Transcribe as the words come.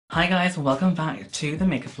Hi guys, welcome back to the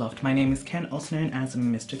Makeup Loft. My name is Ken, also known as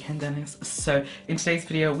Mr. Ken Denis. So in today's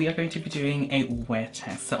video, we are going to be doing a wear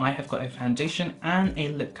test. So I have got a foundation and a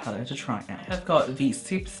lip color to try out. I have got the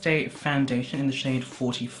SuperStay foundation in the shade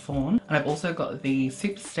 40 Fawn, and I've also got the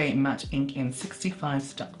SuperStay Matte Ink in 65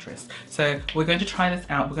 Seductress. So we're going to try this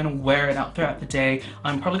out. We're going to wear it out throughout the day.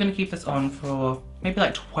 I'm probably going to keep this on for maybe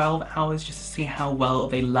like 12 hours just to see how well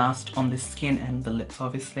they last on the skin and the lips,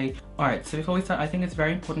 obviously. Alright, so before we start, I think it's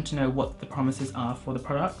very important to know what the promises are for the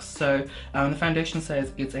products. So the foundation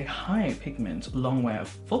says it's a high pigment, long wear,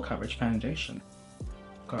 full coverage foundation.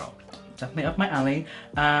 Girl, definitely up my alley.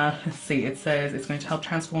 Let's see, it says it's going to help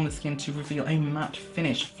transform the skin to reveal a matte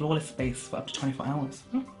finish, flawless base for up to 24 hours.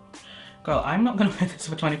 Girl, I'm not going to wear this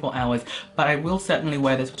for 24 hours, but I will certainly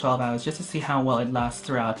wear this for 12 hours just to see how well it lasts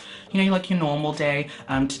throughout, you know, like your normal day.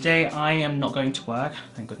 Today I am not going to work,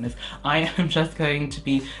 thank goodness. I am just going to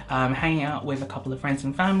be hanging out with a couple of friends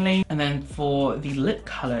and family. And then for the lip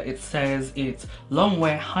color, it says it's long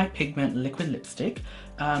wear, high pigment liquid lipstick.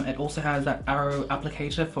 It also has that arrow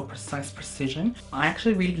applicator for precise precision. I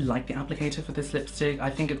actually really like the applicator for this lipstick.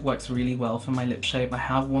 I think it works really well for my lip shape. I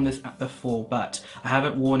have worn this before, but I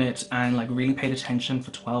haven't worn it and like really paid attention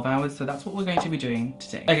for 12 hours. So that's what we're going to be doing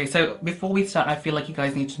today. Okay, so before we start, I feel like you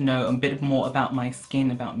guys need to know a bit more about my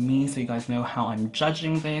skin, about me, so you guys know how I'm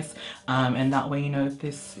judging this. And that way you know if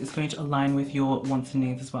this is going to align with your wants and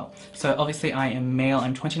needs as well. So obviously I am male,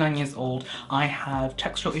 I'm 29 years old. I have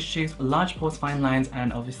textural issues, large pores, fine lines,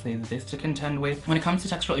 and obviously this to contend with. When it comes to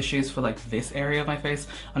textural issues for like this area of my face,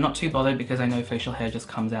 I'm not too bothered because I know facial hair just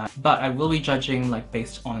comes out, but I will be judging like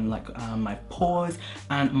based on like my pores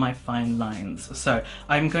and my fine lines. So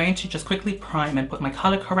I'm going to just quickly prime and put my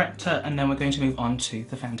color corrector, and then we're going to move on to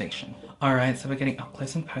the foundation. Alright, so we're getting up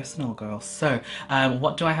close and personal, girls. So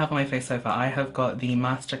what do I have on my face so far? I have got the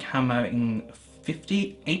Master Camo in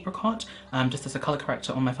 50 Apricot, just as a color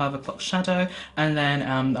corrector on my 5 o'clock shadow, and then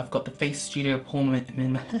I've got the Face Studio pore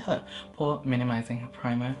minimizing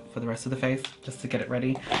primer for the rest of the face, just to get it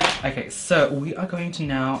ready. Okay, so we are going to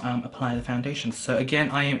now apply the foundation. So again,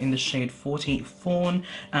 I am in the shade 40 Fawn,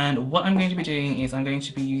 and what I'm going to be doing is I'm going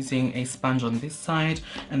to be using a sponge on this side,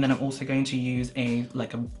 and then I'm also going to use a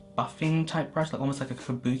buffing type brush, like almost like a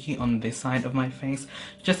kabuki on this side of my face,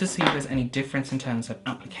 just to see if there's any difference in terms of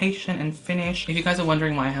application and finish. If you guys are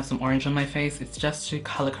wondering why I have some orange on my face, it's just to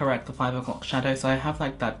color correct the 5 o'clock shadow. So I have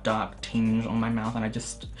like that dark tinge on my mouth, and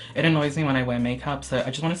it annoys me when I wear makeup. So I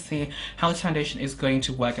just want to see how this foundation is going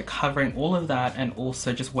to work at covering all of that and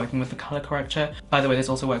also just working with the color corrector. By the way, this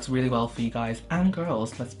also works really well for you guys and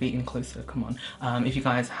girls. Let's be inclusive, come on. If you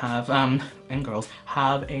guys have and girls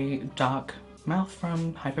have a dark mouth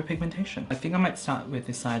from hyperpigmentation. I think I might start with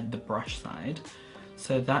this side, the brush side.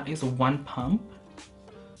 So that is 1 pump.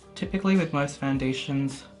 Typically with most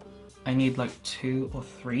foundations, I need like 2 or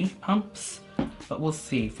 3 pumps, but we'll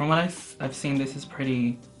see. From what I've seen, this is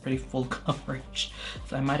pretty full coverage.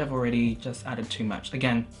 So I might have already just added too much.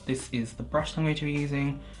 Again, this is the brush I'm going to be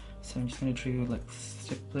using. So I'm just going to do like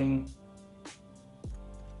stippling.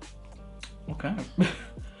 Okay.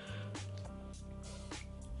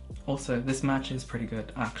 Also, this match is pretty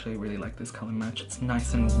good. I actually really like this color match. It's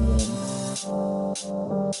nice and warm.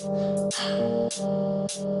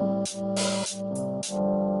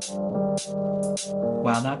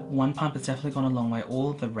 Wow, that 1 pump has definitely gone a long way.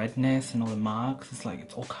 All the redness and all the marks,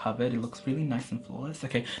 it's all covered. It looks really nice and flawless.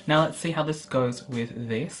 Okay, now let's see how this goes with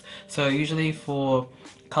this. So usually for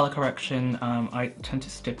color correction, I tend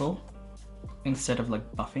to stipple instead of like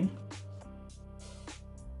buffing.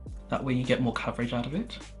 That way you get more coverage out of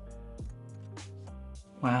it.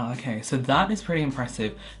 Wow, okay, so that is pretty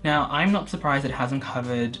impressive. Now, I'm not surprised it hasn't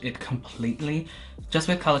covered it completely. Just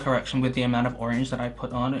with color correction, with the amount of orange that I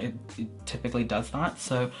put on, it typically does that.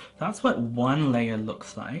 So that's what 1 layer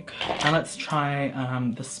looks like. Now let's try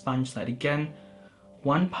the sponge side. Again,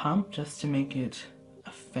 1 pump just to make it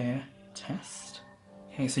a fair test.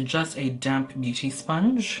 Okay, so just a damp beauty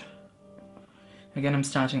sponge. Again, I'm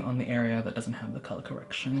starting on the area that doesn't have the color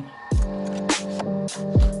correction.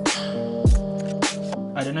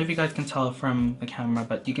 I don't know if you guys can tell from the camera,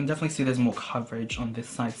 but you can definitely see there's more coverage on this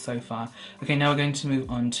side so far. Okay, now we're going to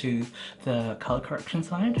move on to the color correction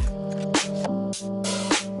side.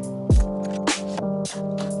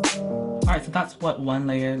 Alright, so that's what 1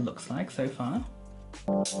 layer looks like so far.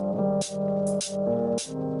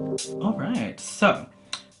 Alright, so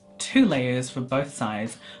 2 layers for both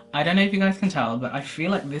sides. I don't know if you guys can tell, but I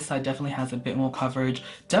feel like this side definitely has a bit more coverage.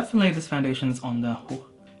 Definitely this foundation is on the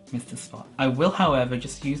missed a spot. I will, however,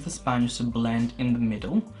 just use the sponge to blend in the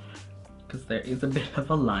middle because there is a bit of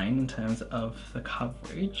a line in terms of the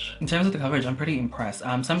coverage. In terms of the coverage, I'm pretty impressed.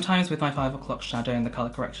 Sometimes with my 5 o'clock shadow and the color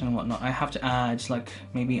correction and whatnot, I have to add like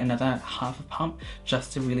maybe another half a pump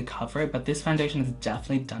just to really cover it, but this foundation has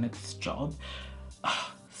definitely done its job.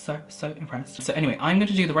 So impressed. So anyway, I'm going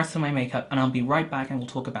to do the rest of my makeup and I'll be right back and we'll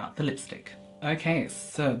talk about the lipstick. Okay,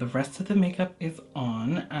 so the rest of the makeup is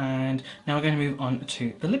on and now we're going to move on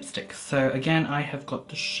to the lipstick. So again, I have got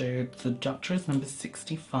the shade Seductress number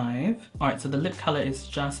 65. Alright, so the lip color is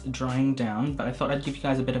just drying down, but I thought I'd give you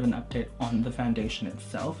guys a bit of an update on the foundation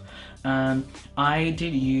itself. I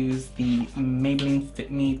did use the Maybelline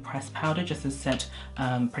Fit Me pressed powder just to set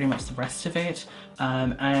pretty much the rest of it.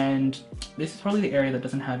 And this is probably the area that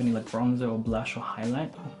doesn't have any like bronzer or blush or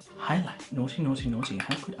highlight. Oh, highlight, naughty, naughty, naughty,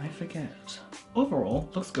 how could I forget? Overall,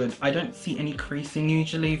 looks good. I don't see any creasing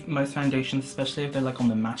usually. Most foundations, especially if they're like on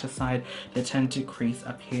the matter side, they tend to crease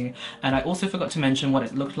up here. And I also forgot to mention what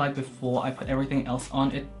it looked like before I put everything else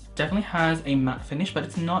on. It definitely has a matte finish, but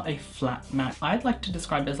it's not a flat matte. I'd like to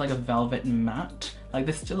describe it as like a velvet matte. Like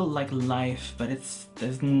there's still like life, but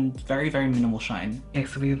there's very, very minimal shine. Okay,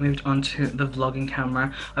 so we've moved on to the vlogging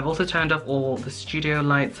camera. I've also turned off all the studio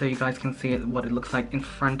lights so you guys can see what it looks like in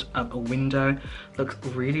front of a window. Looks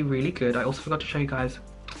really, really good. I also forgot to show you guys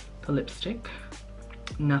the lipstick.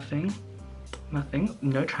 Nothing,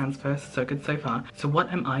 no transfers, so good so far. So what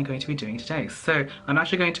am I going to be doing today? So I'm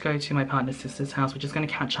actually going to go to my partner's sister's house. We're just going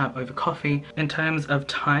to catch up over coffee. In terms of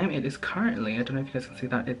time, it is currently, I don't know if you guys can see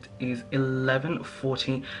that, it is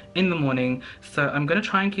 11:40 in the morning. So I'm going to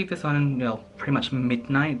try and keep this on until pretty much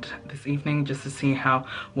midnight this evening just to see how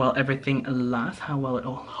well everything lasts, how well it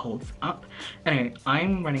all holds up. Anyway,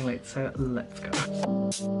 I'm running late, so let's go.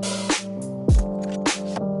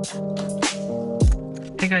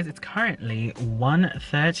 Hey guys, it's currently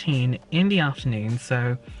 1:13 in the afternoon,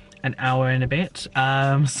 so an hour and a bit.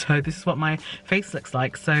 So this is what my face looks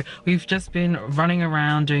like. So we've just been running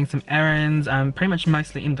around doing some errands, pretty much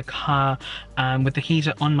mostly in the car with the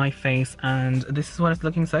heater on my face, and this is what it's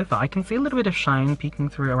looking so far. I can see a little bit of shine peeking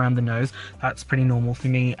through around the nose. That's pretty normal for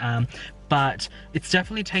me. But it's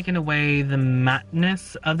definitely taken away the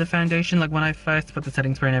matteness of the foundation. Like when I first put the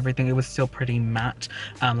setting spray and everything, it was still pretty matte,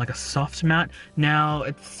 like a soft matte. Now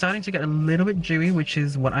it's starting to get a little bit dewy, which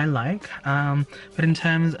is what I like. But in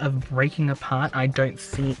terms of breaking apart, I don't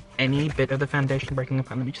see any bit of the foundation breaking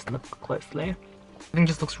apart. Let me just look closely. Everything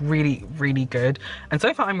just looks really, really good, and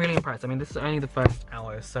so far I'm really impressed. I mean, this is only the first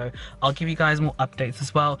hour, so I'll give you guys more updates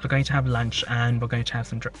as well. We're going to have lunch and we're going to have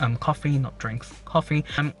some coffee, not drinks, coffee.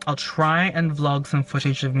 I'll try and vlog some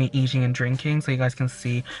footage of me eating and drinking so you guys can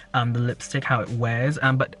see the lipstick, how it wears.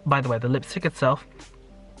 But by the way, the lipstick itself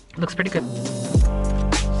looks pretty good.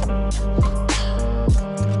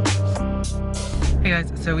 Hey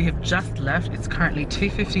guys, so we have just left. It's currently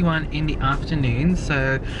 2:51 in the afternoon,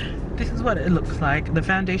 so this is what it looks like. The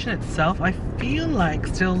foundation itself, I feel like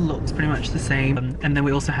still looks pretty much the same. And then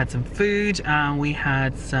we also had some food. We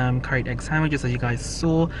had some curried egg sandwiches, as you guys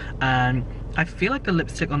saw. I feel like the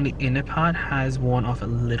lipstick on the inner part has worn off a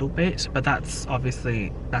little bit, but that's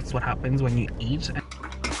obviously, that's what happens when you eat.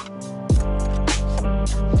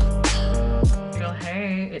 Well,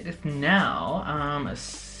 hey, it is now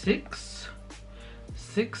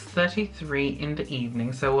 6:33 in the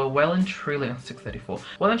evening, so we're well and truly on 6:34.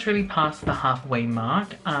 Well and truly past the halfway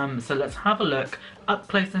mark. So let's have a look up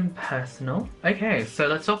close and personal. Okay, so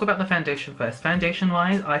let's talk about the foundation first. Foundation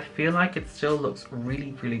wise, I feel like it still looks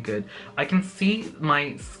really, really good. I can see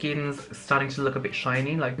my skin's starting to look a bit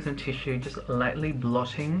shiny, like some tissue just lightly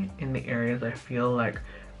blotting in the areas I feel like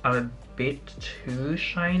are a bit too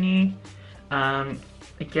shiny.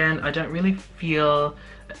 Again, I don't really feel,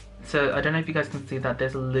 so I don't know if you guys can see that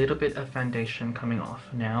there's a little bit of foundation coming off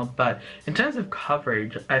now, but in terms of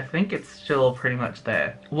coverage, I think it's still pretty much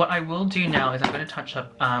there. What I will do now is I'm going to touch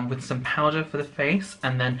up with some powder for the face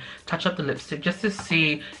and then touch up the lipstick just to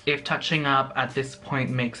see if touching up at this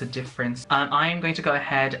point makes a difference. I am going to go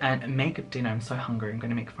ahead and make dinner. I'm so hungry. I'm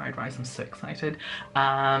going to make fried rice. I'm so excited.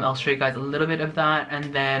 I'll show you guys a little bit of that,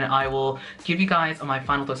 and then I will give you guys my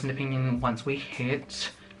final thoughts and opinion once we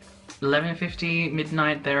hit 11:50,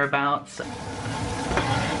 midnight, thereabouts.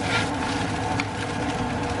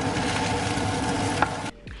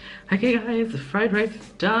 Okay guys, the fried rice is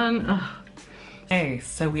done. Ugh. Okay,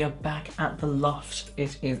 so we are back at the loft.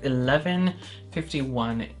 It is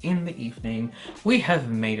 11:51 in the evening. We have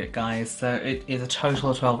made it, guys, so it is a total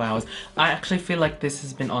of 12 hours. I actually feel like this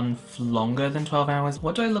has been on for longer than 12 hours.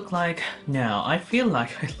 What do I look like now? I feel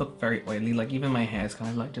like I look very oily, like even my hair is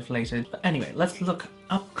kind of like deflated. But anyway, let's look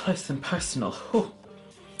up close and personal. Whew.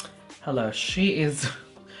 Hello, she is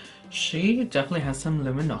She definitely has some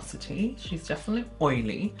luminosity. She's definitely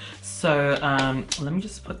oily. So let me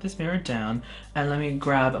just put this mirror down and let me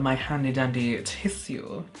grab my handy dandy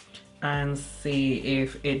tissue and see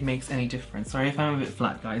if it makes any difference. Sorry if I'm a bit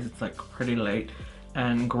flat, guys. It's like pretty late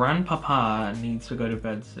and grandpapa needs to go to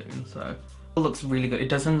bed soon, so it looks really good. It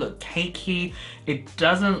doesn't look cakey. It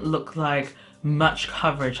doesn't look like much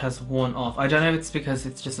coverage has worn off. I don't know if it's because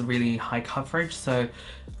it's just a really high coverage, so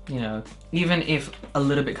you know, even if a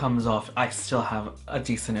little bit comes off, I still have a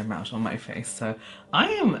decent amount on my face. So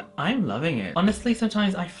I'm loving it. Honestly,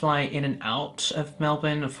 sometimes I fly in and out of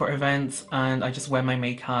Melbourne for events and I just wear my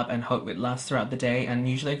makeup and hope it lasts throughout the day, and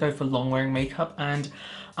usually I go for long wearing makeup, and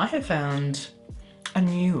I have found a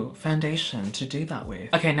new foundation to do that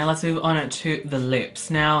with. Okay, now let's move on to the lips.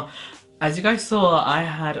 Now, as you guys saw, I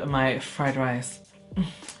had my fried rice.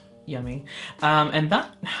 Yummy. And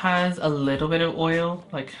that has a little bit of oil.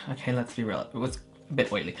 Like, okay, let's be real, it was a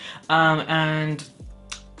bit oily. And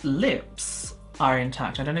lips are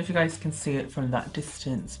intact. I don't know if you guys can see it from that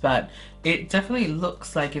distance, but it definitely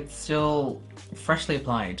looks like it's still freshly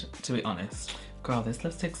applied, to be honest. Girl, this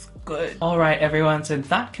lipstick's good. Alright everyone, so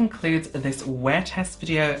that concludes this wear test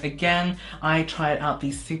video. Again, I tried out the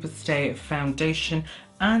SuperStay foundation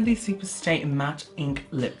and the SuperStay Matte Ink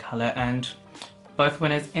lip color, and both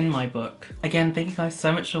winners in my book. Again, thank you guys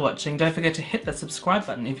so much for watching. Don't forget to hit the subscribe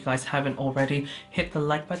button if you guys haven't already. Hit the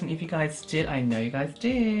like button if you guys did. I know you guys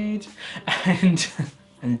did.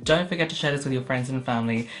 And don't forget to share this with your friends and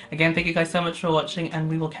family. Again, thank you guys so much for watching, and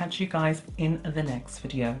we will catch you guys in the next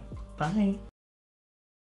video. Bye.